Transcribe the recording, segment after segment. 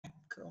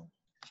cool.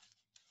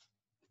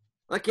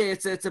 Okay,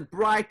 it's a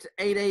bright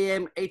 8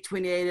 a.m.,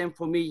 8:20 a.m.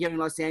 for me here in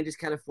Los Angeles,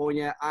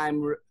 California.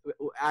 I'm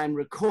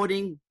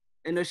recording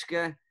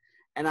Anoushka,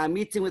 and I'm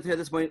meeting with her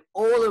this morning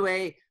all the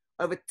way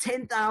over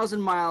 10,000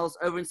 miles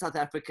over in South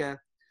Africa.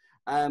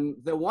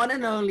 The one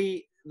and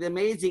only, the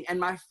amazing, and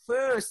my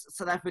first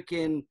South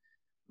African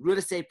real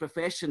estate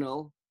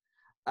professional,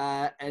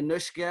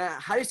 Anoushka.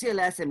 How do you say your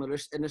last name,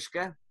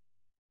 Anoushka?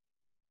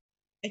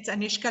 It's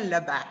Anoushka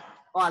Lubbe.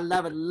 Oh, I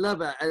love it,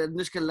 Lubbe,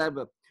 Anoushka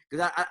Lubbe.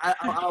 Because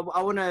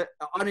I want to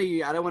honor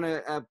you. I don't want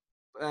to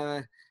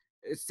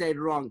say it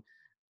wrong.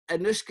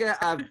 Anoushka,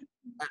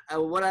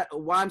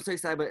 why I'm so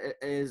excited about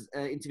is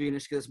interviewing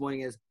Anoushka this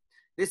morning is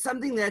there's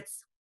something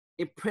that's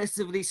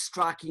impressively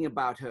striking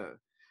about her.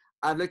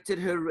 I've looked at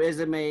her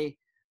resume,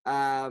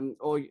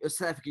 or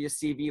South Africa, your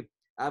CV,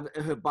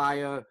 her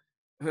bio,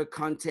 her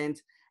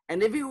content,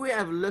 and everywhere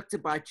I've looked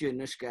about you,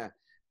 Anoushka,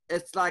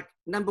 it's like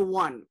number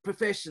one,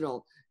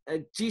 professional,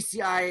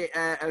 GCI,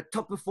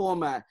 top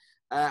performer.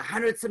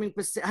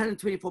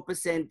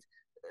 124%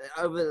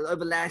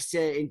 over last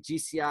year in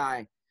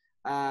GCI.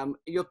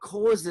 Your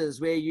causes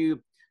where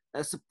you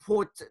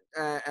support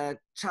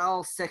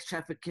child sex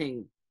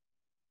trafficking,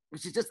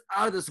 which is just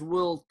out of this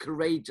world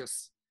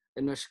courageous,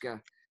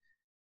 Anoushka.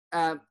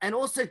 And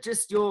also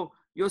just your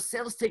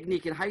sales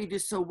technique and how you do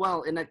so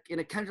well in a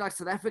country like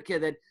South Africa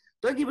that,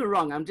 don't get me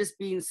wrong, I'm just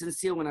being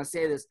sincere when I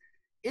say this,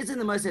 isn't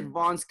the most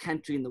advanced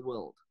country in the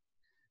world.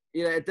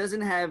 You know, it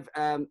doesn't have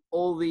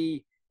all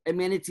the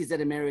amenities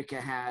that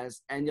America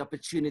has and the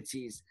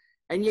opportunities,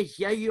 and yet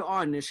here you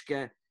are,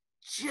 Anoushka,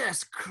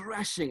 just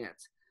crushing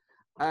it.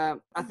 I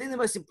think the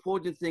most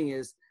important thing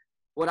is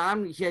what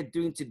I'm here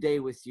doing today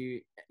with you.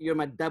 You're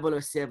my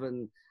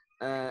 007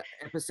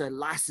 episode,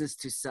 License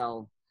to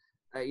Sell.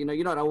 You know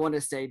what I want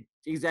to say,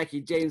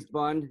 exactly, James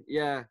Bond.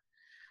 Yeah.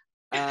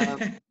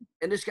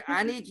 Anoushka,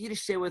 I need you to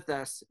share with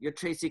us your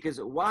trade secrets.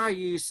 Why are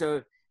you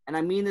so, and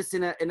I mean this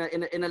in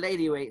a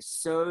lady way,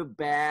 so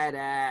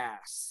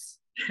badass?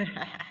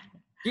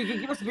 You can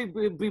give us a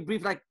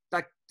brief like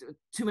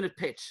 2-minute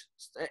pitch,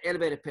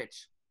 elevator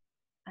pitch.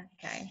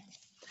 Okay.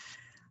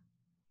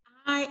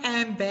 I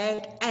am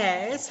bad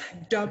as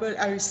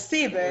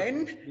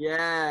 007.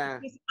 Yeah.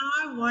 Because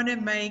I want to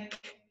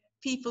make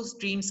people's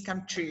dreams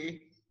come true.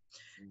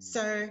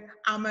 So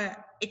I'm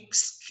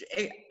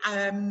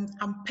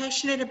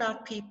passionate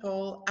about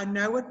people. I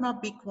know what my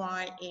big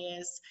why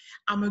is.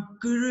 I'm a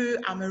guru.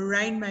 I'm a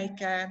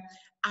rainmaker.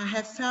 I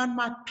have found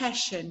my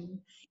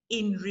passion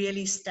in real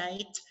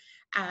estate.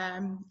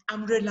 I'm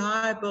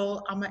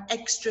reliable. I'm an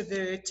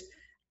extrovert,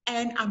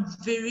 and I'm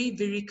very,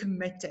 very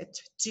committed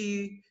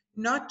to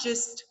not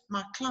just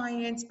my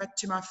clients, but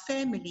to my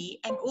family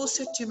and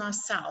also to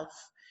myself.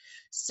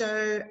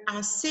 So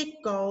I set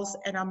goals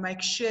and I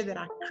make sure that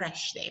I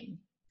crush them.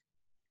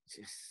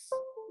 Yes.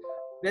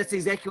 That's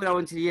exactly what I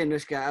wanted to hear,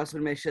 Anoushka. I also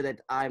want to make sure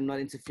that I'm not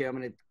interfering. I'm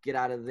going to get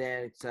out of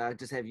there. So I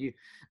just have you.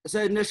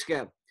 So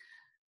Anoushka,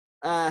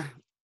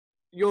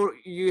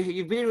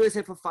 you've been in real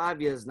estate for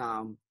 5 years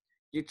now.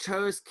 You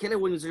chose Keller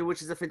Williams,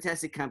 which is a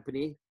fantastic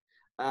company.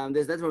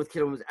 There's nothing wrong with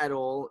Keller Williams at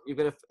all. You've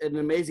got an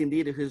amazing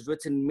leader who's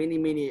written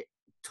many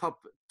top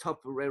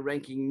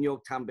ranking New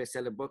York Times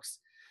bestseller books.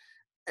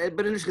 But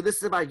Anoushka, this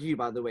is about you,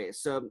 by the way.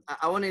 So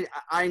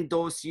I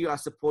endorse you. I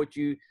support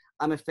you.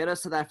 I'm a fellow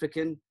South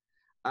African.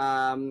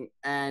 And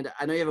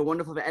I know you have a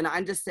wonderful, and I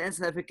understand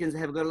South Africans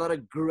have got a lot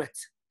of grit.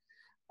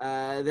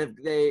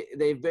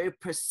 They're very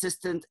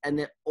persistent and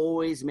they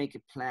always make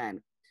a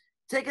plan.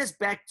 Take us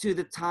back to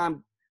the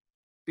time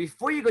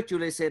before you got your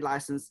real estate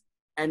license,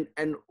 and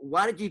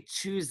why did you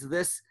choose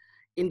this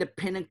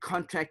independent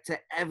contractor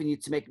avenue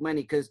to make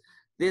money? Because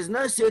there's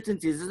no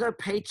certainties, there's no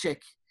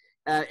paycheck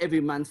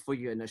every month for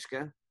you,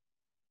 Anoushka.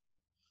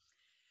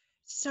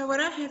 So what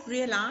I have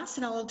realized,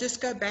 and I'll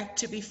just go back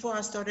to before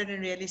I started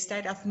in real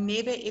estate, I've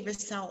never ever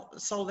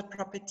sold a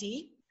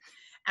property.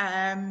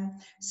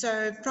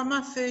 So from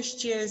my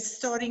first year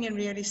starting in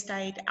real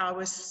estate, I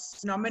was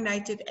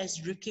nominated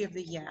as Rookie of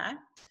the Year.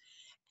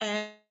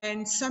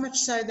 And so much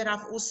so that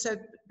I've also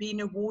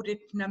been awarded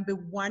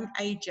 #1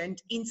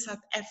 agent in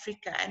South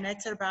Africa. And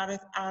that's about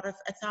out of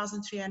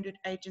 1,300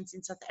 agents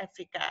in South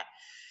Africa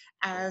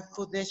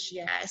for this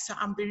year. So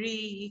I'm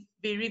very,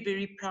 very,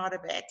 very proud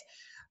of it.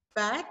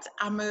 But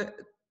I'm a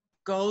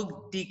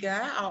gold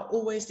digger. I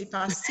always, if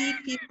I see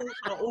people,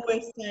 I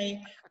always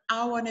say,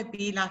 I want to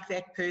be like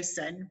that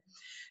person.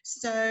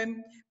 So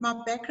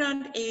my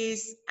background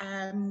is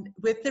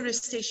with the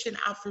recession,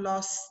 I've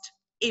lost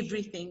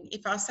everything.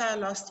 If I say I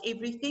lost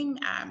everything,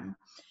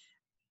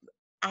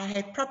 I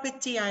had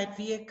property, I had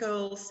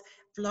vehicles,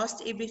 I've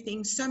lost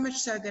everything, so much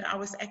so that I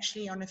was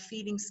actually on a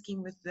feeding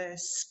scheme with the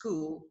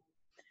school.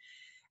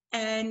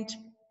 And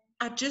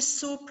I just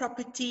saw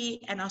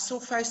property, and I saw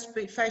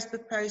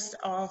Facebook posts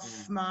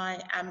of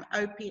my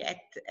OP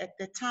at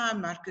the time,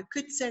 Marco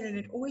Kutzer, and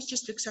it always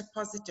just looks so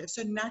positive.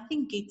 So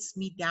nothing gets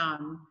me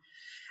down.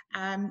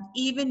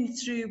 Even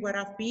through what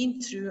I've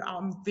been through,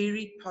 I'm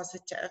very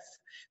positive.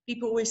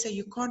 People always say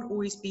you can't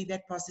always be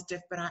that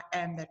positive, but I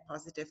am that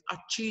positive. I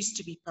choose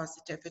to be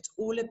positive. It's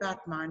all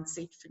about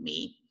mindset for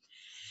me.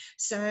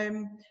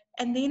 So,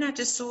 and then I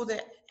just saw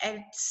the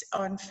ads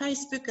on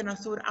Facebook and I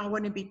thought I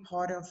want to be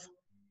part of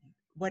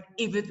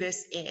whatever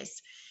this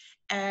is.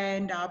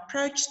 And I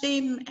approached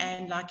them,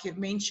 and like you've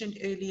mentioned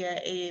earlier,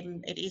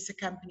 it is a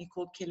company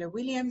called Keller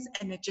Williams,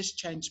 and it just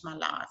changed my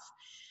life.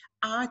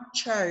 I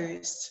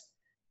chose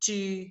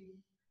to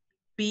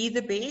be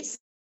the best.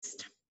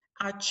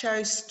 I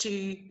chose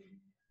to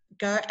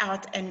go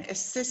out and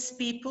assist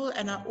people,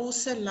 and I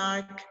also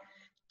like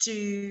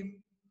to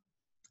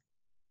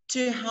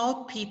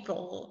help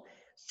people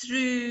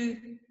through.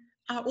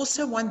 I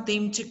also want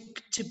them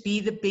to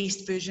be the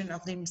best version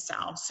of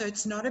themselves. So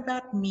it's not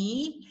about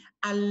me.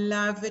 I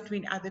love it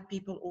when other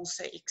people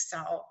also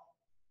excel.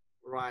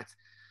 Right.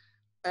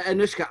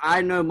 Anoushka,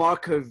 I know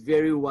Marco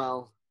very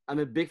well. I'm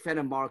a big fan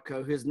of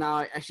Marco, who's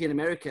now actually in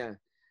America.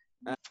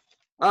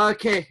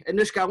 Okay,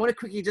 Anoushka, I want to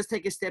quickly just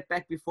take a step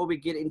back before we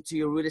get into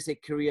your real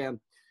estate career.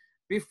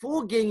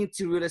 Before getting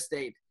into real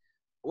estate,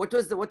 what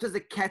was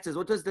the catalyst?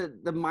 What was the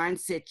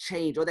mindset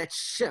change or that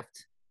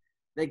shift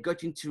that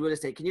got you into real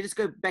estate? Can you just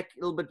go back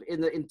a little bit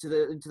into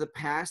the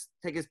past,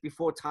 take us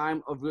before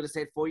time of real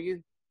estate for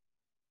you?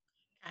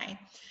 Okay.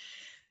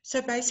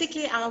 So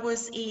basically, I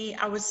was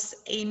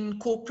in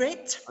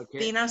corporate. Okay.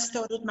 Then I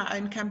started my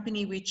own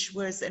company, which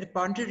was a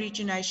bond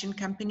origination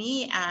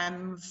company.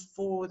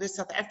 For the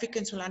South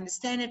Africans will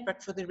understand it,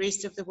 but for the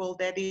rest of the world,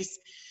 that is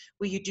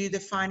where you do the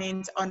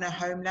finance on a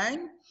home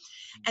loan.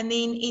 And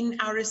then in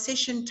our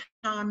recession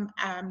time,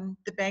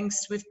 the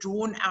banks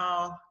withdrawn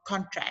our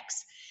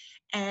contracts.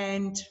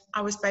 And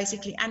I was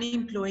basically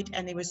unemployed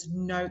and there was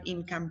no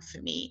income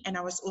for me. And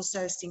I was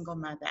also a single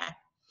mother.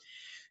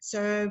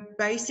 So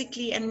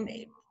basically, and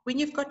when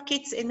you've got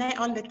kids and they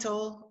are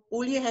little,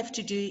 all you have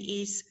to do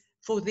is,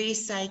 for their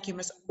sake, you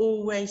must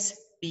always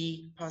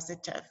be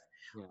positive.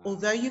 Yeah.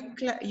 Although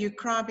you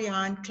cry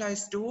behind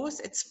closed doors,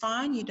 it's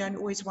fine. You don't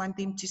always want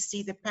them to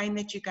see the pain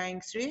that you're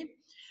going through.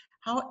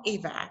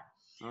 However,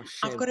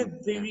 I've got a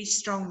very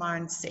strong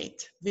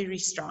mindset, very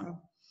strong.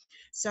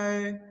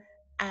 So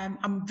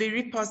I'm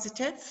very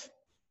positive,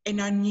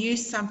 and I knew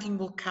something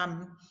will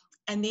come.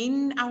 And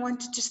then I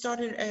wanted to start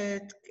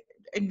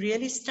in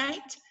real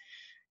estate,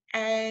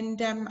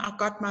 and I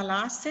got my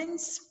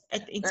license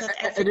in South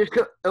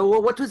Africa.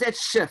 What was that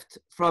shift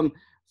from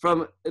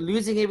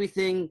losing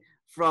everything,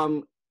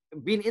 from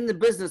being in the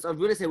business of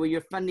real estate where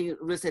you're funding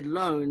real estate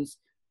loans,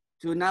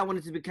 to now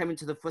wanting to become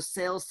into the for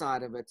sale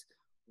side of it?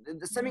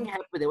 Something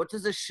happened there. What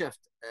was the shift,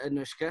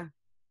 Anoushka?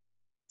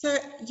 So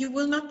you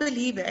will not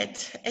believe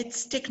it.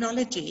 It's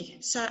technology.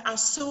 So I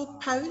saw a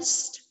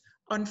post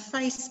on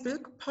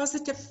Facebook,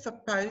 positive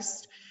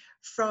post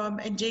from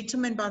a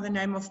gentleman by the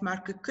name of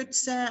Marco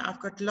Kutzer.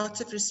 I've got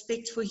lots of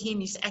respect for him.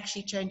 He's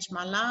actually changed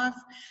my life.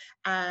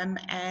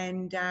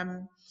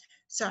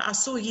 So I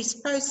saw his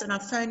post and I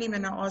phoned him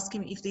and I asked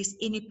him if there's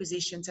any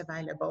positions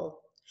available.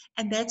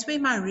 And that's where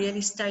my real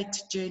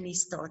estate journey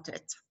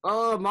started.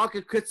 Oh,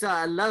 Marco Kutzer.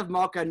 I love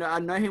Marco. I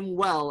know him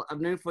well. I've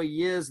known him for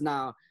years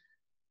now.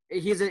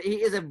 He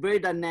is a very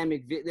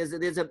dynamic. There's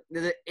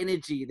an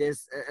energy.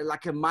 There's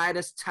like a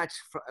Midas touch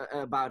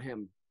about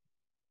him.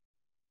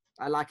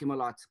 I like him a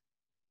lot.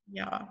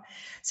 Yeah.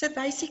 So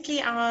basically,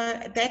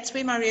 that's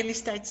where my real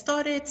estate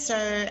started. So,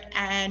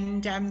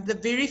 and the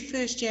very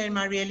first year in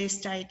my real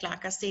estate,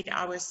 like I said,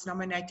 I was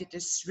nominated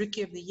as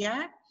Rookie of the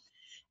Year,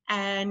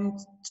 and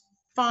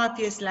 5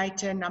 years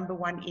later,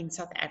 #1 in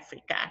South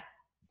Africa.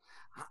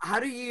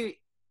 How do you?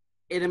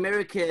 In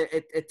America,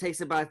 it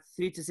takes about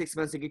 3 to 6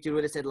 months to get your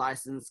real estate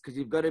license, because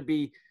you've got to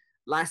be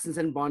licensed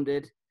and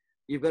bonded.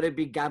 You've got to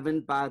be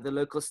governed by the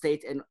local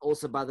state and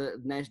also by the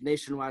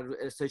nationwide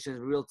association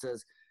of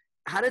realtors.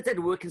 How does that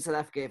work in South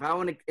Africa? If I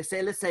want to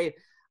say, let's say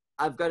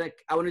I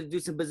want to do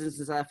some business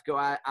in South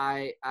Africa,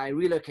 I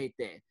relocate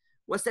there.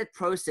 What's that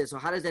process, or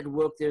how does that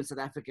work there in South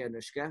Africa,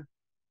 Anoushka?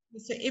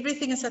 So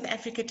everything in South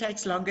Africa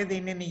takes longer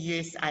than in the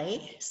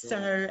USA.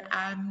 So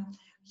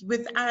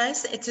with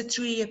us, it's a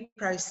 3-year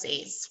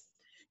process.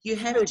 You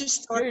have to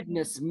start.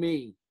 Goodness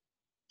me.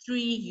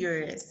 3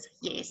 years,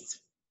 yes.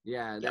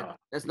 Yeah,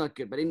 that's not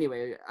good. But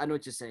anyway, I know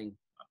what you're saying.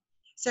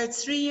 So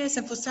it's 3 years,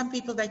 and for some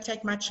people they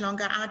take much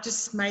longer. I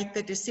just made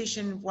the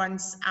decision,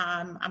 once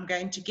I'm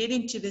going to get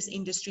into this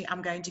industry,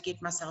 I'm going to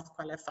get myself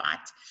qualified.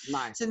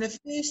 Nice. So the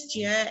first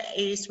year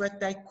is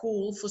what they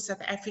call, for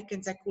South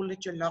Africans, they call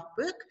it your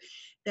logbook.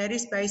 That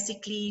is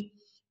basically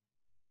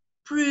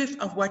proof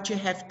of what you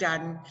have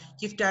done.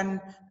 You've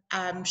done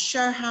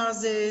show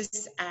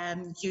houses,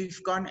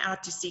 you've gone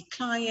out to see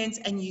clients,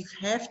 and you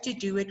have to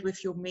do it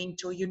with your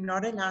mentor. You're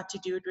not allowed to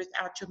do it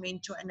without your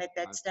mentor. And at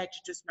that stage,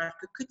 it was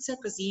Marco Kutzer,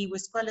 because he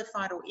was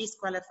qualified or is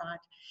qualified,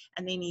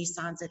 and then he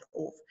signs it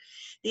off.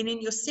 Then in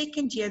your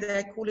second year,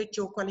 they call it,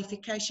 your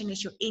qualification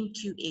is your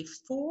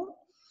NQF4.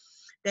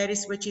 That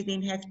is what you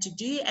then have to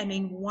do. And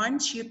then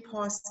once you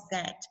pass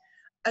that,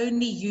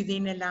 only you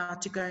then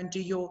allowed to go and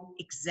do your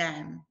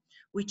exam,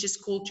 which is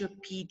called your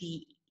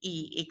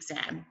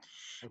exam.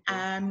 Okay.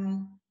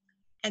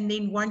 And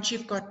then once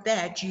you've got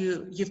that,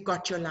 you've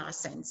got your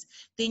license.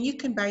 Then you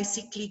can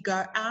basically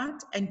go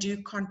out and do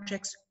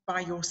contracts by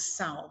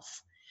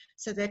yourself.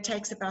 So that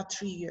takes about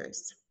 3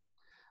 years.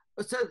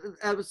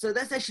 So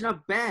that's actually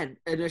not bad,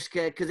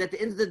 Anoushka, because at the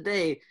end of the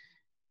day,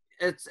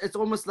 it's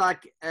almost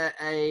like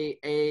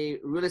a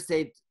real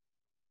estate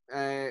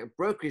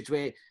brokerage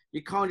where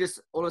you can't just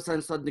all of a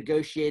sudden start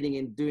negotiating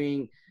and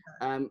doing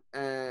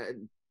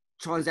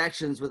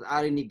transactions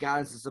without any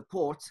guidance and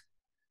support.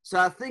 So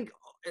I think,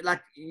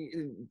 like,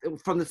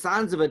 from the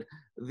sounds of it,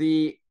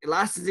 the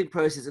licensing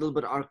process is a little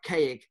bit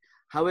archaic.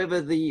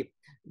 However, the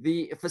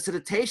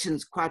facilitation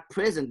is quite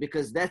present,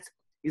 because that's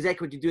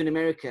exactly what you do in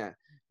America.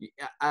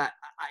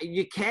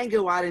 You can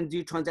go out and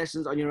do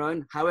transactions on your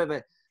own.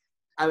 However,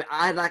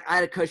 I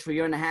had a coach for a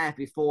year and a half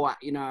before,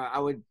 I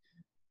would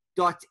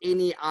dot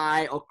any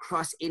I or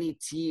cross any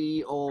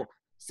T or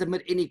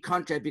submit any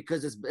contract,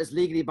 because it's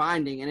legally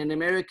binding. And in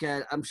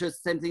America, I'm sure it's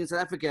the same thing in South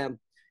Africa,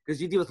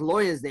 because you deal with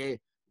lawyers there.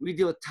 We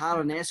deal with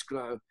title and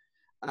escrow,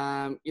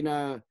 and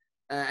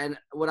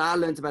what I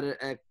learned about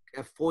a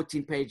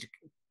 14-page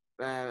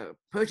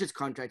purchase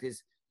contract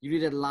is you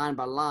read it line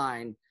by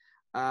line.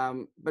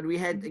 But we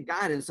had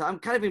guidance, so I'm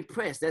kind of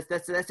impressed.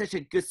 That's such a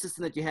good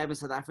system that you have in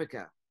South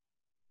Africa.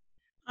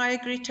 I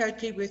agree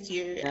totally with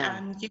you.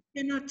 Yeah. You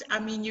cannot,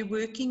 you're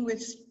working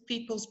with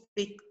people's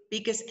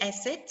biggest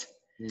asset.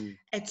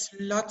 It's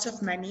lots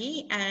of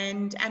money,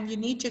 and you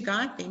need to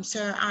guide them.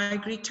 So I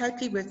agree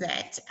totally with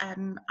that.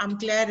 I'm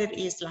glad it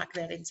is like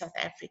that in South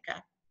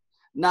Africa.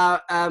 Now,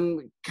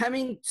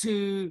 coming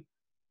to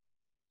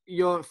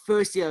your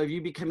first year of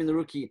you becoming the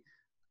rookie,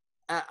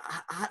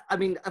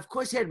 of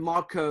course you had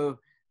Marco,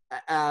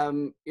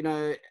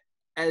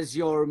 as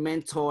your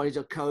mentor, as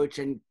your coach,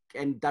 and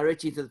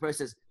direct you through the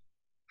process.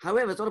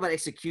 However, it's all about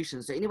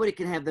execution. So anybody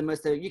can have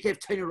you can have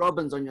Tony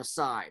Robbins on your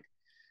side,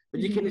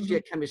 but you can actually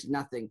accomplish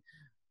nothing.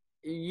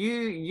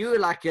 You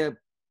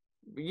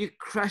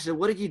crush it.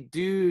 What did you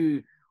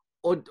do,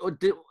 what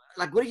do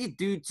you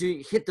do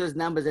to hit those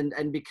numbers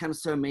and become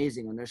so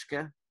amazing,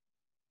 Anoushka?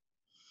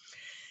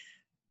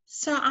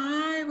 So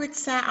I would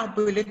say I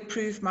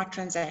bulletproof my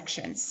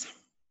transactions.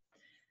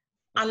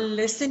 I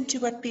listen to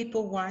what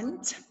people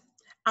want.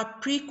 I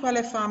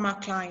pre-qualify my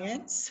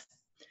clients,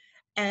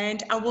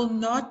 and I will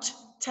not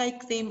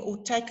take them or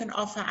take an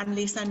offer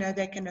unless I know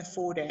they can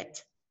afford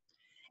it.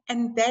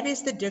 And that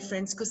is the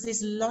difference, because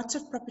there's lots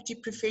of property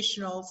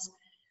professionals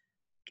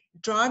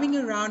driving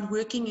around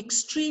working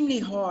extremely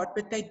hard,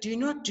 but they do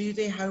not do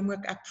their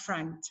homework up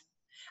front.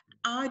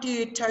 I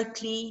do it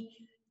totally,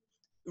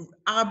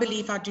 I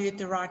believe I do it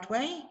the right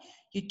way.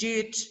 You do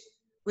it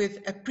with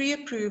a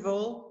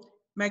pre-approval,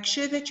 make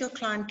sure that your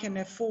client can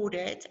afford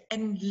it,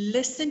 and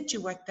listen to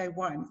what they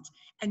want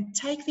and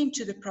take them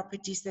to the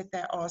properties that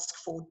they ask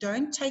for.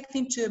 Don't take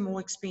them to a more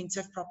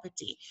expensive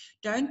property.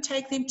 Don't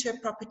take them to a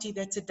property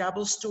that's a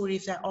double story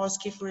if they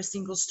ask you for a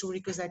single story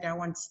because they don't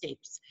want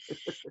steps.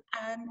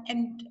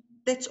 And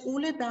that's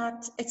all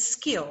about, it's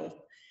skill.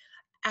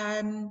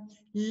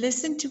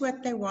 Listen to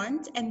what they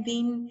want, and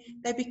then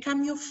they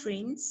become your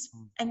friends.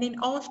 And then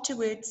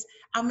afterwards,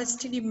 I must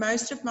tell you,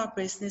 most of my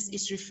business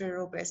is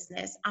referral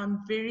business. I'm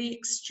very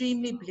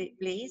extremely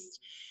blessed,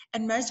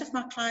 and most of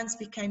my clients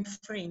became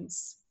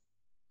friends.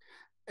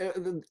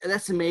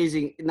 That's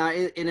amazing. Now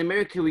in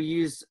America, we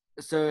use,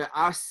 so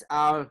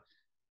our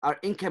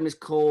income is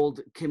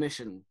called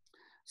commission.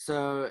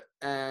 So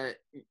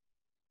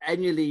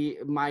annually,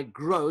 my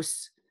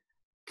gross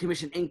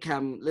commission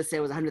income, let's say,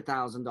 was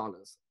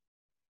 $100,000.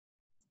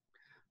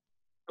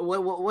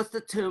 What's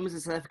the terms in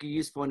South Africa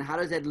used for, and how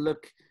does that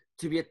look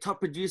to be a top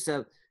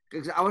producer?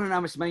 Because I want to know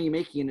how much money you're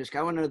making, Anoushka.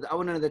 I want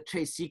to know the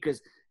trade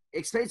secrets.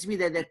 Explain to me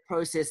that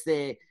process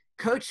there.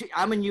 Coach,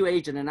 I'm a new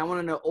agent, and I want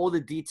to know all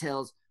the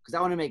details because I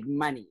want to make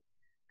money,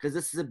 because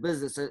this is a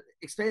business. So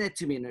explain that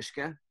to me,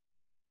 Anoushka,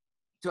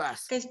 to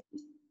us.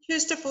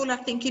 First of all, I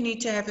think you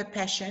need to have a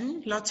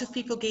passion. Lots of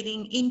people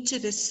getting into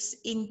this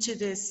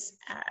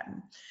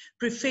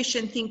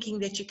profession thinking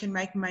that you can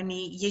make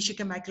money. Yes, you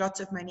can make lots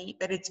of money,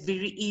 but it's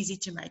very easy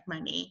to make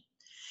money.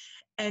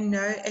 And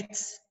no,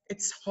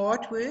 it's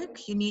hard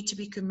work. You need to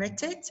be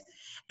committed.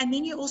 And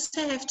then you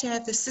also have to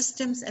have the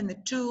systems and the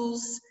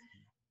tools.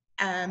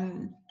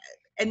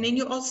 And then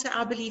you also,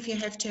 I believe, you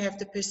have to have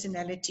the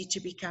personality to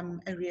become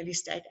a real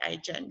estate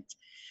agent.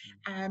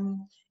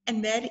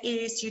 And that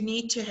is, you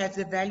need to have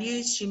the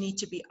values, you need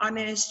to be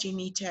honest, you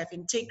need to have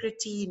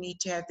integrity, you need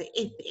to have the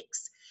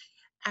ethics.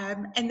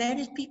 And that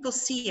is, people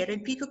see it,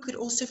 and people could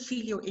also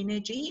feel your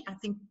energy. I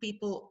think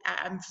people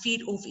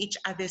feed off each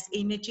other's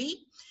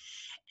energy.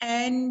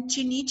 And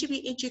you need to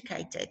be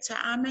educated. So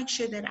I make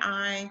sure that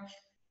I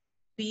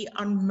be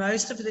on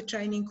most of the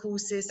training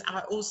courses.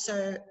 I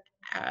also,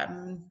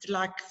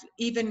 like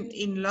even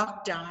in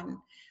lockdown,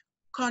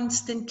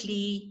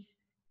 constantly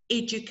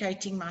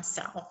educating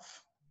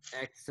myself.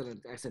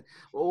 Excellent.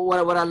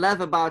 What I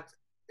love about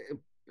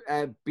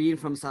being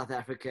from South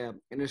Africa,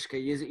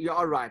 Anoushka, you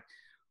are right.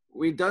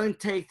 We don't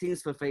take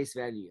things for face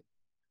value.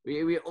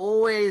 We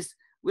always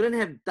we don't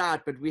have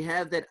doubt, but we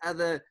have that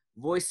other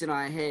voice in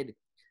our head.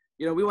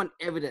 You know, we want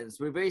evidence.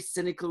 We're very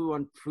cynical. We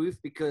want proof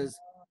because,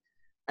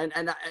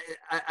 and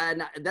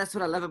that's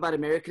what I love about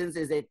Americans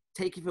is they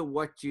take you for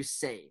what you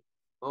say,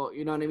 or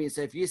you know what I mean.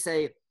 So if you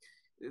say,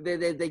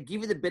 they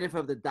give you the benefit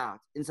of the doubt.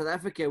 In South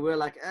Africa, we're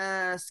like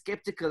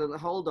skeptical and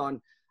hold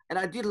on, and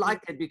I do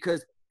like that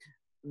because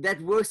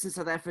that works in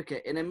South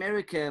Africa. In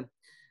America,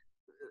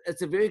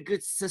 it's a very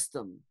good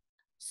system.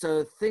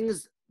 So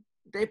things,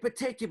 they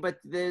protect you, but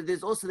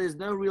there's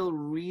no real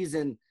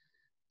reason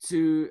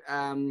to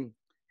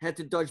have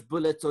to dodge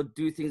bullets or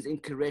do things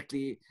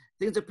incorrectly.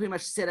 Things are pretty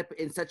much set up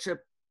in such a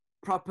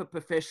proper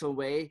professional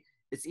way.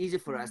 It's easy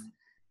for us.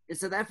 In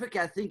South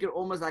Africa, I think you're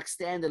almost like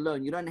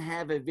standalone. You don't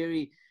have a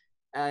very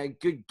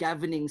good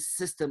governing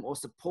system or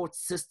support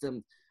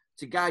system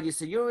to guide you.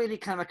 So you're really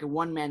kind of like a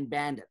one-man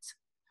bandit.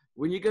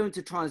 When you go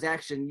into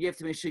transaction, you have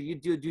to make sure you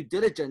do due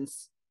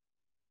diligence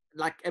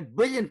like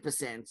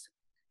 1,000,000,000%,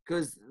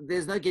 because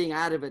there's no getting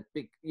out of it.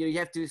 You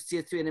have to see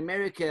it through. In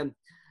America,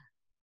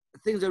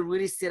 things are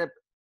really set up.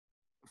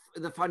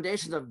 The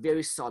foundations are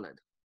very solid.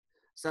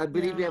 So I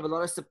believe we have a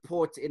lot of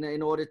support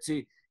in order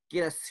to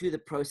get us through the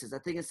process. I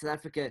think in South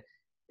Africa,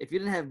 if you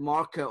didn't have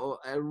Marco or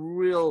a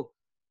real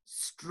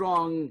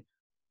strong,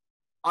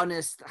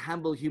 honest,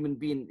 humble human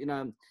being, you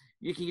know,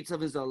 you can get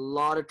yourself into a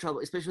lot of trouble,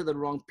 especially with the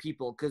wrong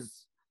people.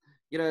 Because,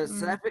 you know,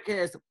 South Africa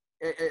is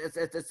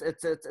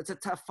it's a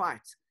tough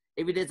fight.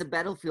 Every day it's a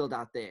battlefield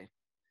out there.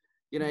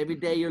 You know, every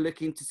day you're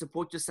looking to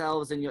support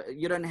yourselves, and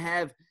you don't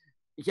have.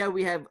 Here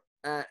we have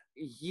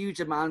huge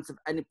amounts of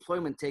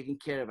unemployment taking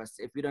care of us.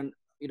 If we don't,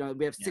 you know,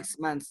 we have 6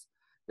 months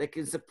that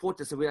can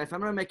support us. So if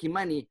I'm not making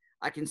money,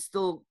 I can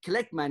still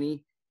collect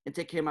money and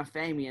take care of my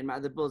family and my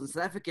other bills. In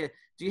South Africa,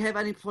 do you have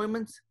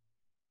unemployment?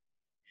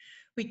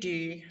 We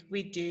do.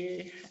 We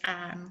do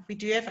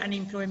have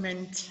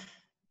unemployment,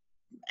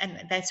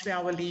 and that's where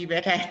I will leave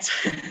it at.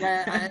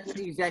 Yeah,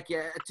 exactly.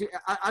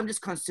 I'm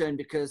just concerned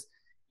because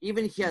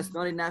even here it's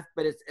not enough,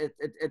 but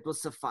it will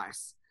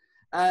suffice.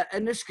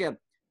 Anoushka,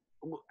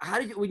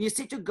 when you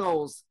set your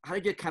goals, how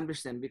did you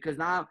accomplish them? Because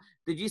now,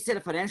 did you set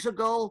a financial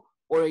goal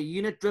or a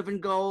unit-driven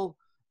goal,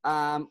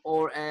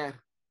 or a?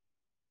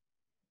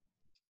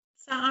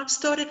 So I've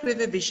started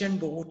with a vision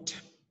board.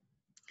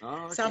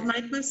 Oh, okay. So I've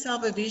made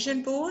myself a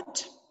vision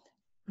board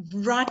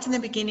right in the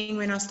beginning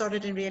when I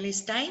started in real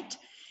estate,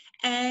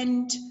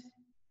 and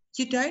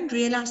you don't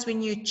realize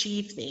when you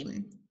achieve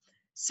them.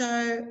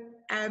 So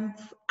I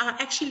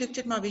actually looked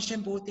at my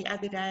vision board the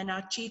other day, and I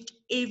achieved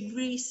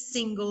every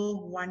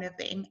single one of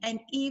them.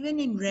 And even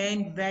in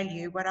rand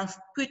value, what I've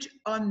put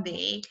on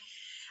there,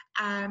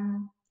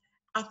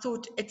 I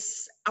thought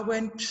this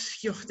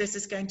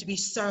is going to be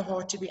so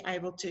hard to be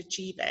able to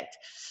achieve it.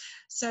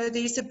 So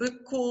there's a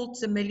book called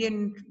the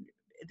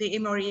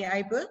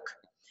MREA book.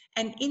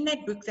 And in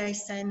that book, they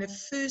say in the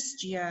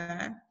first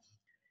year,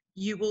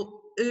 you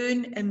will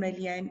earn $1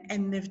 million.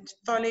 And the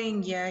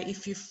following year,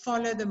 if you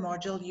follow the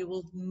module, you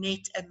will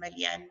net $1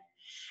 million.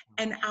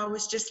 And I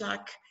was just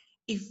like,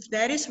 if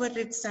that is what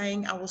it's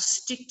saying, I will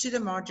stick to the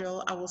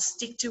module. I will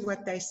stick to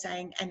what they're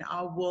saying, and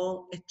I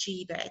will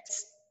achieve it.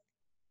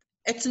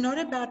 It's not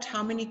about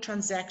how many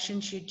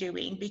transactions you're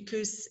doing,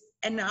 because,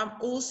 and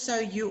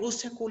you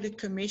also call it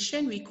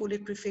commission. We call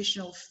it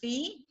professional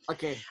fee.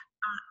 Okay.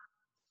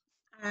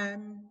 I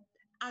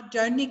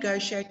don't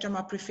negotiate on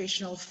my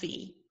professional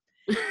fee.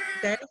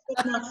 That is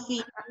what my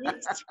fee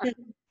is.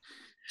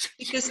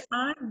 Because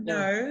I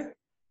know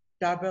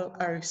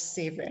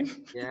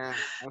 007. Yeah,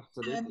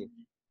 absolutely.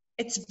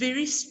 It's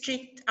very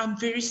strict. I'm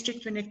very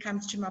strict when it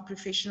comes to my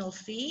professional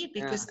fee,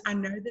 because I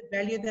know the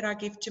value that I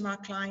give to my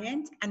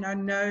client, and I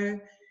know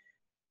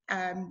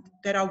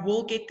that I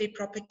will get their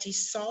property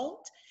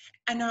sold.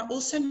 And I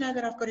also know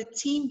that I've got a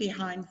team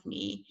behind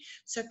me.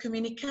 So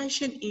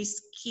communication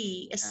is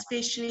key,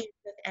 especially in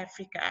South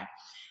Africa.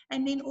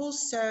 And then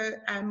also,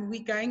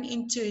 we're going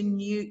into a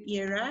new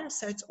era.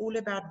 So it's all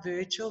about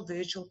virtual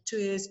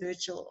tours,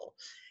 virtual.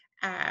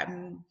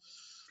 And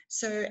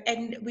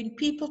when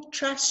people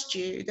trust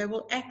you, they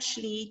will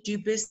actually do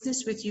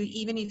business with you,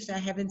 even if they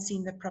haven't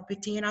seen the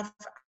property. And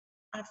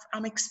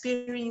I'm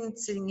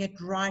experiencing it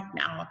right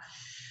now.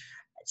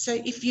 So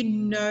if you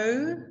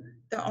know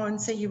the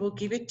answer, you will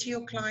give it to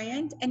your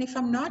client. And if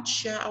I'm not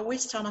sure, I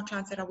always tell my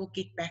clients that I will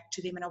get back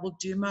to them and I will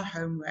do my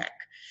homework.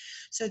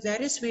 So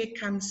that is where it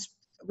comes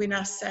when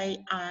I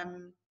say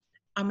I'm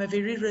a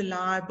very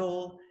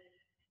reliable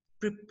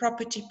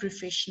property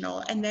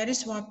professional. And that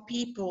is why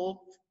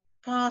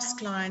past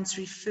clients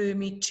refer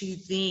me to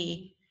their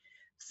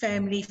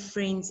family,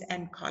 friends,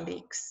 and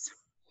colleagues.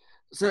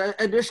 So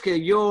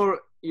Anoushka,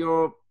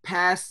 your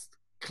past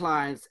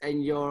clients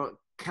and your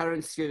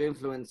current sphere of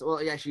influence,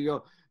 or actually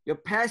your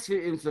past sphere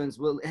of influence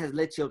has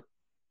led to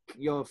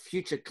your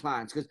future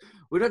clients, because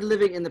we're not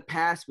living in the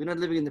past, we're not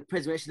living in the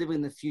present, we're actually living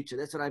in the future.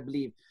 That's what I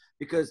believe,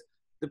 because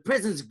the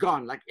present's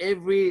gone. Like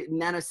every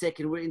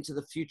nanosecond, we're into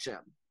the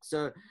future.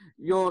 So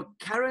your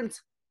current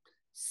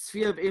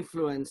sphere of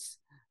influence,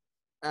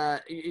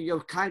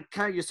 your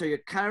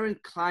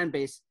current client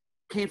base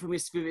came from your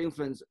sphere of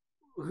influence.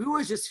 who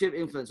was your sphere of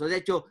influence? Was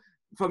that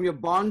from your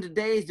bond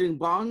days, doing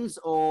bonds,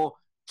 or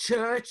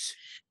church?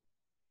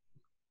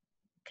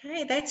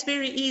 Okay, that's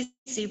very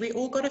easy. We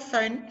all got a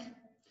phone.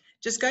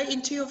 Just go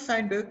into your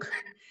phone book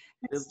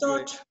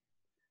and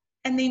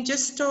and then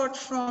just start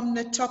from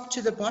the top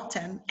to the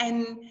bottom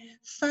and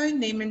phone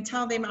them and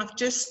tell them I've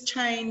just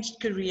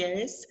changed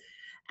careers.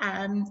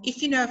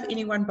 If you know of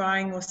anyone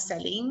buying or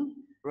selling,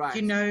 Right.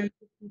 you know,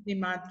 they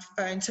might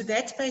phone. So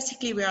that's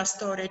basically where I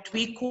started.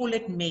 We call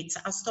it mates.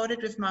 I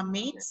started with my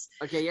mates.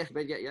 Okay, yes,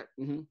 but yeah.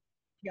 Mm-hmm.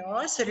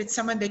 Yeah, so it's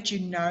someone that you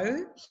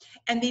know.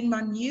 And then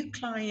my new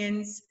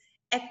clients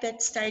at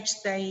that stage,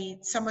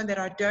 someone that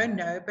I don't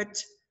know,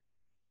 but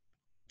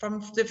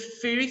from the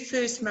very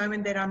first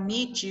moment that I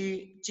meet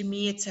you, to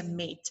me, it's a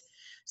meet.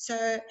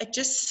 So it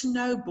just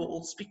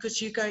snowballs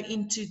because you go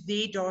into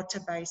their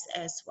database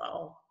as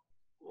well.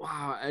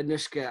 Wow,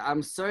 Anoushka,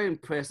 I'm so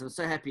impressed. I'm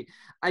so happy.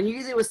 I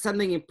knew there was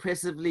something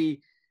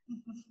impressively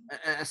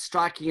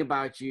striking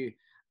about you,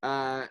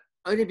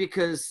 only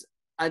because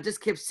I just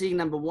kept seeing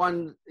number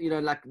one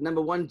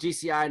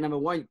GCI, number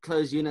one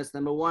closed units,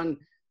 number one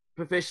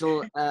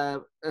professional,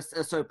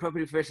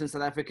 property professional in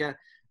South Africa.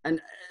 And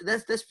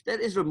that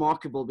is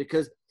remarkable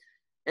because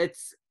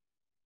it's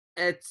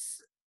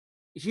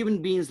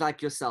human beings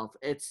like yourself.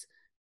 It's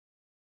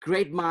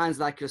great minds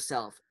like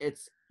yourself.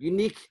 It's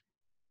unique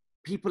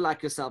people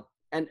like yourself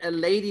and a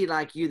lady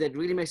like you that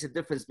really makes a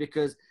difference,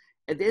 because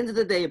at the end of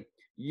the day,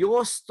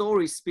 your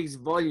story speaks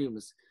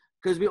volumes,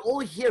 because we all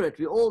hear it.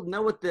 We all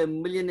know what the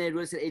Millionaire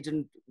Real Estate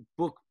Agent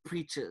book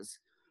preaches.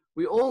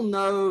 We all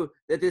know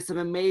that there's some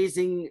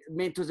amazing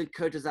mentors and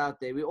coaches out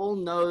there. We all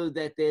know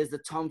that there's the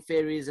Tom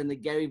Ferrys and the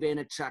Gary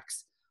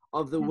Vaynerchuks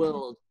of the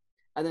world,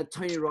 and the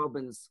Tony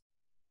Robbins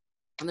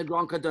and the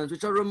Grant Cardones,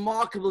 which are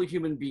remarkable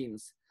human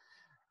beings.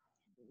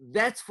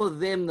 That's for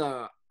them,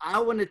 though. I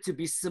want it to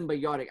be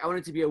symbiotic. I want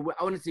it to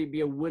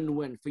be a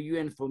win-win for you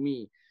and for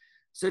me.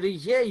 So to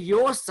hear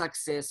your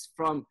success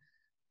from,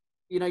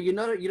 you're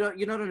not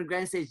on a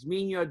grand stage.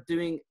 Me and you are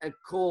doing a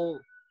call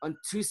on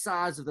two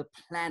sides of the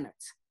planet,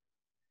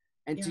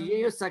 and to hear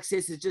your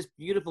success is just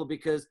beautiful,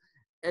 because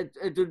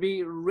it would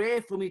be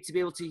rare for me to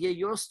be able to hear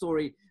your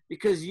story,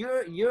 because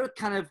you're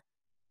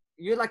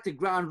like the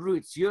ground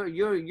roots.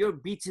 You're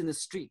beating the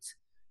streets.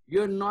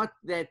 You're not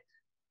that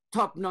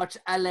top-notch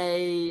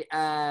LA,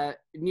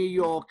 New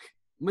York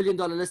 $1 million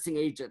listing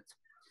agent.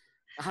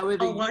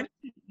 However,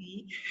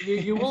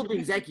 you will be,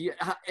 exactly.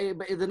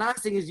 But the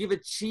nice thing is you've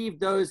achieved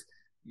those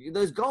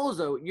goals,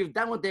 though. You've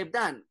done what they've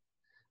done.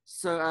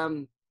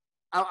 So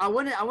I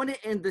want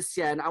to end this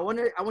here, and I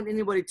want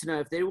anybody to know,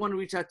 if they want to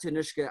reach out to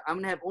Anoushka, I'm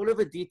going to have all of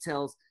the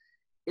details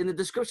in the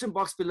description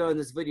box below in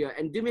this video.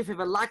 And do me a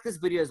favor, like this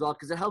video as well,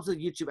 because it helps with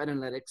YouTube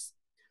analytics.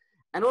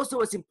 And also,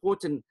 what's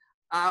important,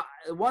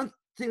 one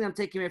thing I'm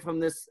taking away from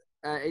this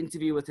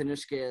interview with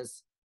Anoushka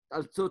is,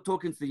 I'm still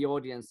talking to the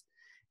audience,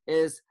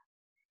 is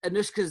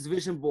Anoushka's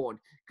vision board.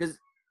 Because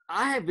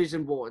I have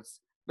vision boards,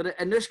 but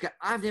Anoushka,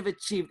 I've never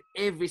achieved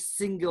every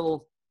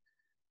single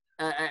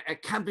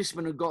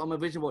accomplishment or goal on my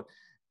vision board.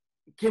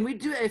 Can we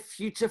do a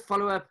future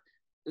follow-up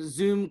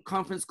Zoom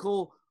conference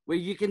call where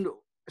you can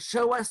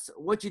show us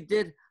what you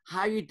did,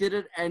 how you did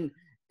it, and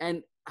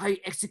how you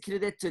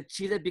executed it to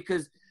achieve it?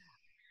 Because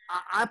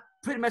I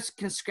pretty much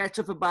can scratch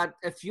off about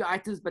a few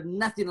items, but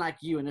nothing like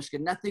you, Anoushka.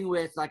 Nothing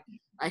where it's like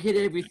I hit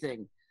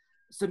everything.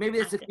 So maybe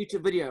that's a future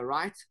video,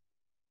 right?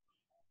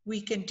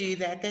 We can do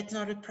that. That's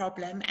not a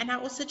problem. And I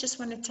also just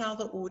want to tell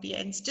the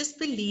audience, just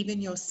believe in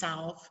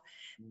yourself,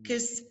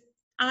 because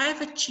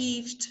I've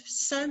achieved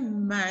so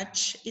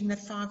much in the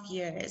 5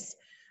 years,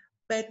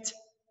 but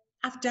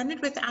I've done it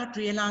without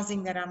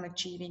realizing that I'm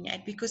achieving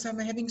it, because I'm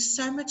having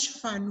so much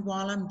fun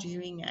while I'm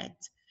doing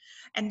it.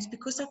 And it's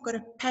because I've got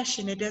a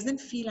passion. It doesn't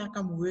feel like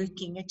I'm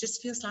working. It just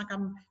feels like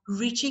I'm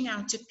reaching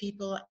out to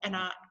people, and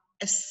I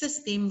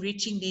assist them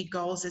reaching their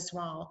goals as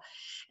well.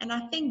 And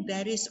I think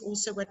that is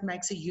also what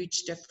makes a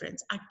huge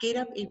difference. I get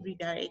up every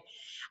day.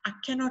 I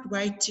cannot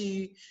wait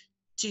to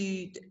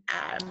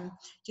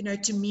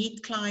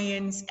meet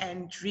clients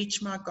and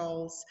reach my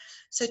goals.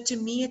 So to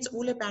me, it's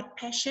all about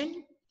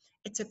passion.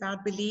 It's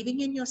about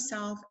believing in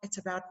yourself. It's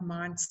about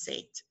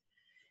mindset.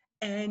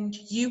 And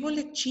you will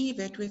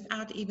achieve it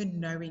without even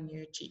knowing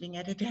you're achieving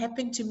it. It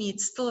happened to me.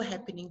 It's still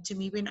happening to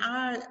me. When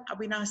I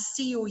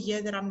see or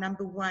hear that I'm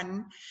number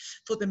one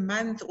for the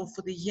month or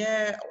for the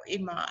year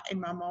in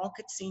my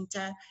market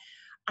center,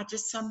 I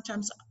just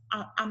sometimes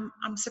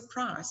I'm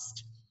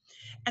surprised.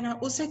 And I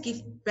also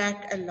give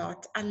back a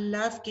lot. I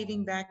love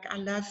giving back. I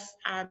love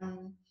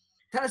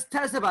Tell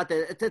us about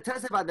that. Tell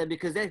us about that,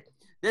 because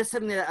that's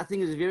something that I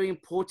think is very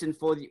important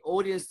for the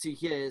audience to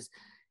hear. Is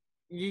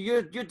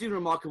you're doing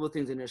remarkable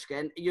things, Anoushka,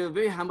 and you're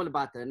very humble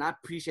about that, and I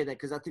appreciate that,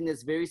 because I think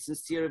that's very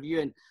sincere of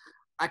you, and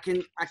I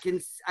can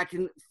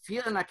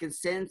feel and I can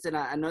sense, and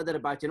I know that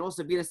about you. And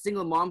also, being a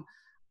single mom,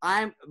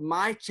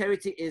 my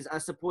charity is I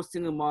support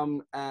single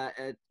mom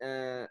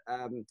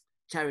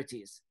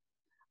charities,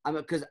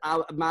 because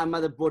my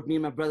mother brought me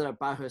and my brother up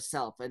by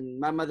herself, and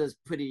my mother's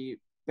pretty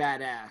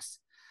badass.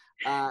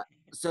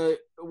 So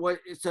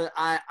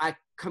I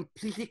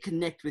completely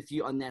connect with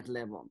you on that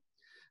level.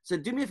 So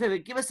do me a favor,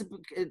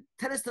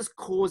 tell us this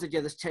cause that you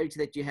have, this charity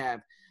that you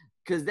have,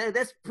 because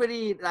that's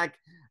pretty like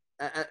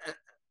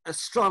a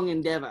strong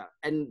endeavor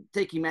and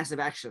taking massive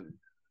action.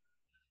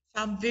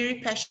 I'm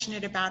very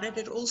passionate about it.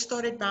 It all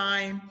started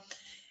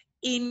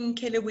in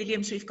Keller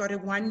Williams, we've got a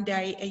 1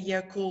 day a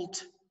year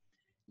called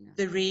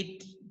the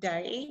Red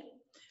Day.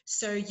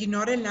 So you're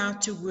not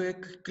allowed to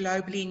work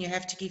globally and you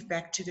have to give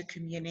back to the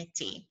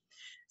community.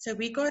 So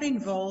we got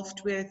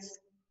involved with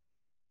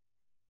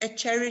a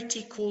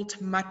charity called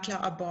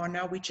Matla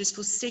Abana, which is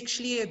for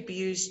sexually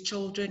abused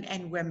children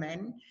and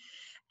women.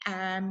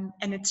 And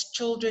it's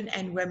children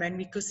and women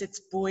because it's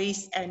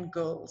boys and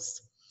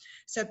girls.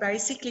 So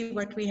basically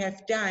what we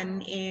have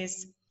done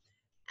is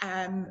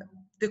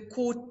the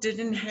court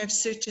didn't have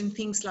certain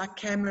things like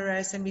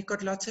cameras, and we've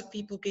got lots of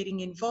people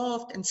getting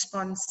involved and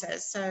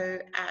sponsors, so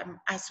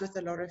us with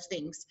a lot of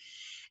things.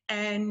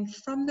 And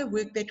from the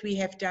work that we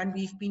have done,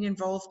 we've been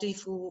involved there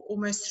for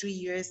almost 3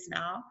 years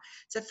now.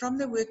 So from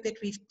the work that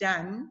we've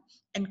done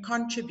and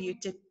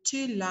contributed,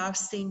 2 life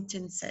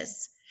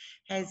sentences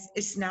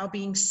is now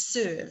being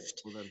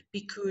served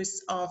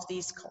because of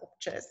these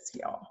sculptures.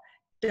 Yeah,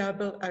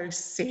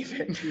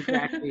 007.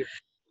 Exactly.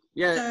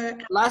 Yeah, So,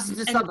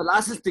 license to suffer,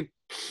 license to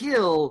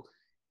kill.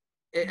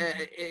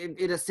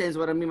 In a sense,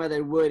 what I mean by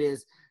that word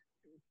is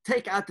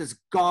take out this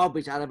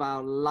garbage out of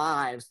our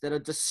lives that are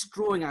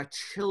destroying our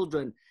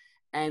children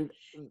and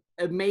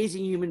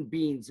amazing human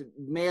beings,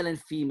 male and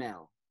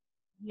female.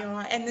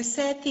 Yeah, and the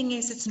sad thing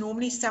is, it's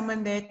normally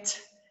someone that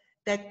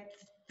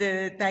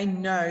they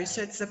know.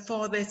 So it's a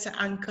father, it's an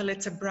uncle,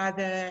 it's a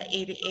brother,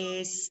 it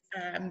is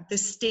the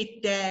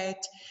stepdad.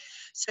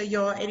 So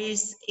yeah, it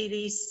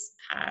is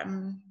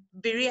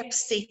very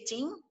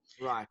upsetting.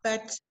 Right.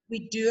 But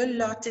we do a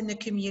lot in the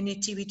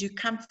community. We do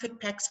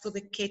comfort packs for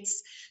the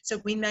kids. So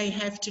when they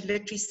have to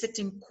literally sit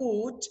in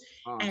court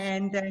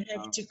and they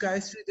have to go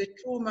through the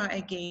trauma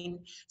again.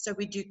 So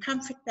we do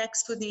comfort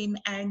packs for them.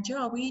 And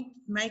yeah, we're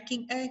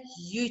making a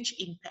huge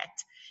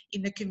impact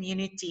in the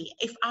community.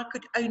 If I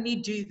could only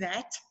do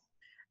that,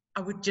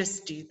 I would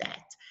just do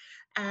that.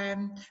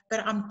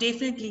 But I'm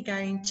definitely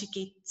going to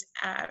get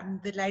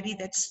the lady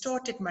that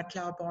started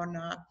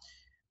Matlaubana.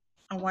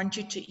 I want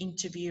you to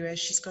interview her.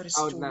 She's got a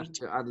story.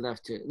 I'd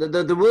love to.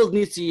 The world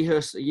needs to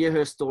hear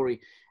her story.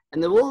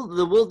 And the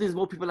world needs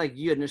more people like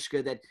you,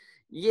 Anoushka, that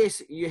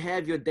yes, you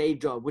have your day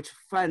job, which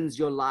funds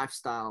your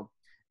lifestyle.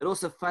 It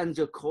also funds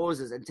your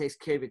causes and takes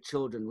care of your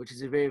children, which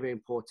is very, very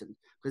important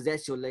because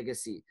that's your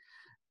legacy.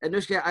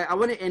 Anoushka, I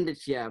want to end it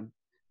here.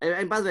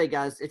 And by the way,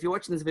 guys, if you're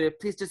watching this video,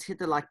 please just hit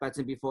the like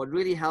button before. It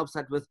really helps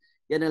out with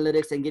the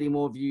analytics and getting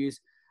more views.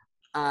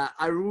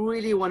 I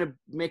really want to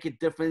make a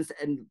difference,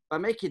 and by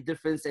making a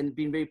difference and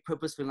being very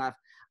purposeful in life,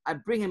 I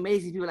bring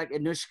amazing people like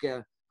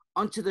Anoushka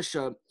onto the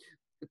show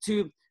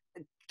to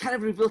kind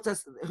of reveal to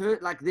us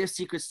their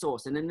secret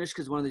sauce. And Anoushka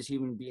is one of those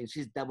human beings.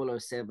 She's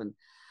 007.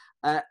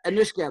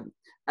 Anoushka,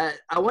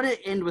 I want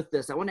to end with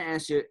this. I want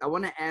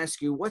to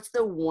ask you, what's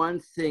the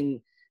one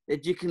thing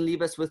that you can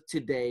leave us with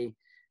today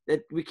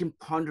that we can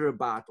ponder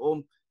about,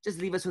 or just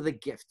leave us with a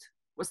gift?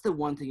 What's the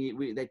one thing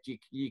that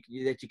you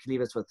can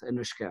leave us with,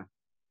 Anoushka?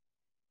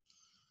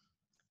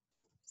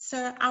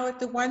 So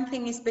the one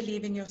thing is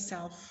believe in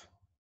yourself.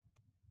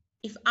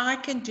 If I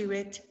can do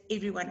it,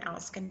 everyone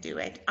else can do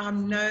it.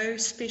 I'm no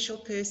special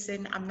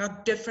person. I'm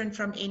not different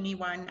from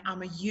anyone.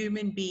 I'm a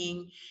human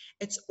being.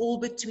 It's all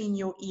between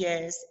your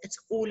ears. It's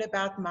all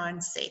about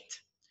mindset.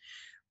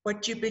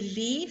 What you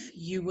believe,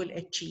 you will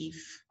achieve.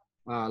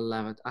 Oh, I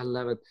love it. I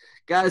love it.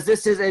 Guys,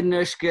 this is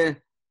Anoushka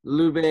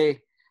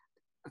Lubbe.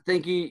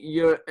 Thank you.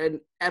 You're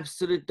an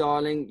absolute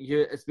darling.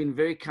 It's been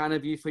very kind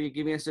of you for you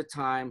giving us your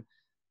time.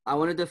 I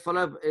wanted to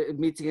follow up a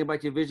meeting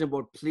about your vision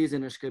board, please,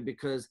 Anoushka,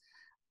 because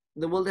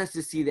the world has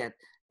to see that.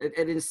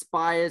 It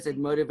inspires, it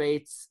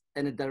motivates,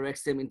 and it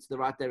directs them into the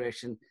right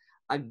direction.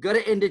 I got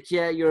to end it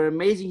here. You're an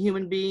amazing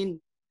human being.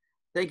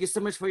 Thank you so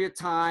much for your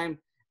time.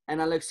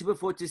 And I look super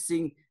forward to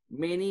seeing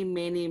many,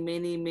 many,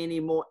 many, many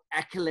more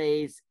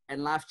accolades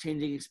and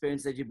life-changing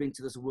experiences that you bring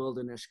to this world,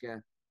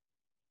 Anoushka.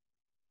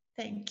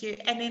 Thank you.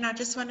 And then I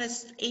just want to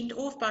end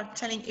off by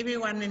telling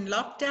everyone in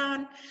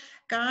lockdown,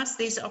 guys,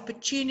 there's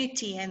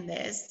opportunity in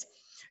this.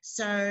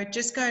 So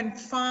just go and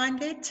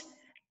find it.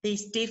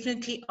 There's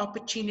definitely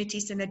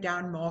opportunities in a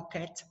down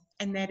market.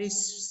 And that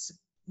is,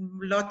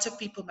 lots of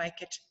people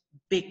make it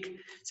big.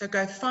 So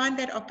go find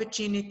that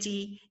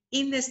opportunity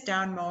in this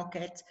down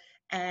market,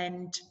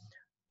 and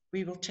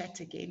we will chat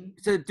again.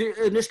 So,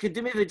 Anoushka,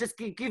 do me just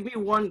give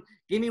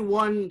me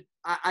one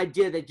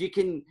idea that you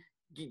can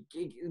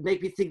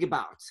make me think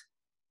about.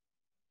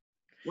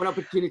 One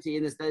opportunity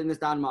in this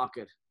down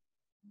market.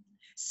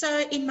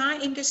 So, in my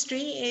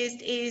industry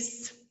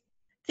is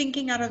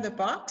thinking out of the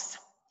box.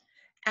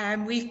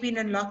 We've been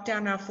in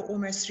lockdown now for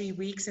almost 3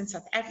 weeks in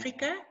South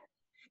Africa,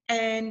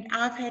 and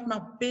I've had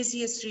my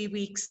busiest 3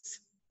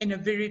 weeks in a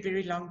very,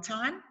 very long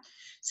time.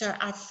 So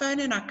I phone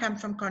and I come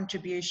from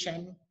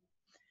contribution.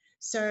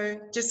 So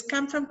just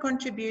come from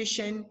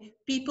contribution.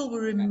 People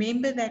will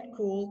remember that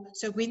call.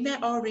 So when they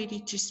are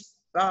ready to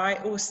buy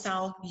or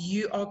sell,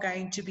 you are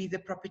going to be the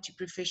property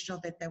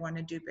professional that they want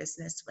to do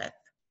business with.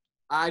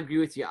 I agree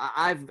with you.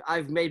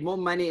 I've made more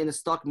money in the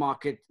stock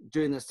market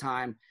during this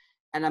time,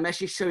 and I'm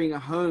actually showing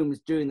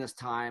homes during this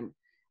time,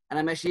 and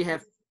I'm actually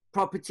have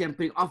property I'm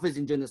putting offers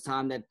in during this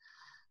time. That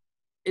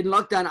in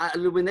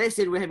lockdown, when they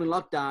said we're having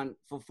lockdown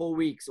for 4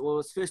 weeks, or it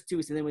was first 2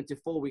 weeks and then went to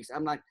 4 weeks,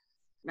 I'm like,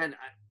 man,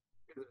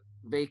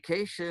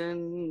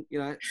 vacation,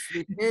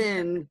 sleep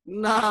in,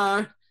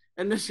 no,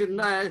 and this should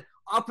no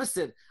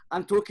opposite.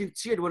 I'm talking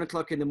to you at 1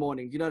 o'clock in the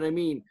morning. You know what I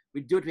mean?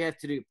 We do what we have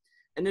to do.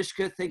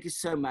 Anoushka, thank you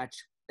so much.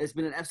 It's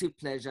been an absolute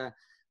pleasure.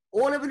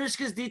 All of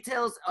Anoushka's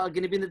details are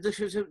going to be in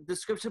the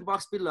description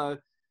box below.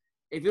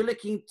 If you're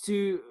looking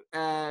to,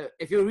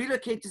 if you're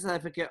relocating to South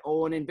Africa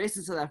or want to invest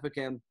in South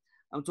Africa,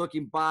 I'm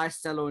talking buy,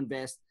 sell, or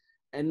invest.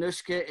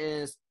 Anoushka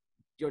is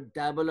your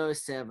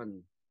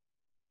 007.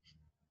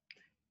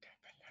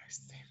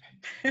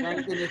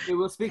 Thanks, Anoushka.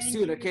 We'll speak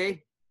soon,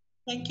 okay?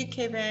 Thank you,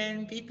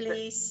 Kevin. Be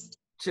blessed.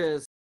 Cheers.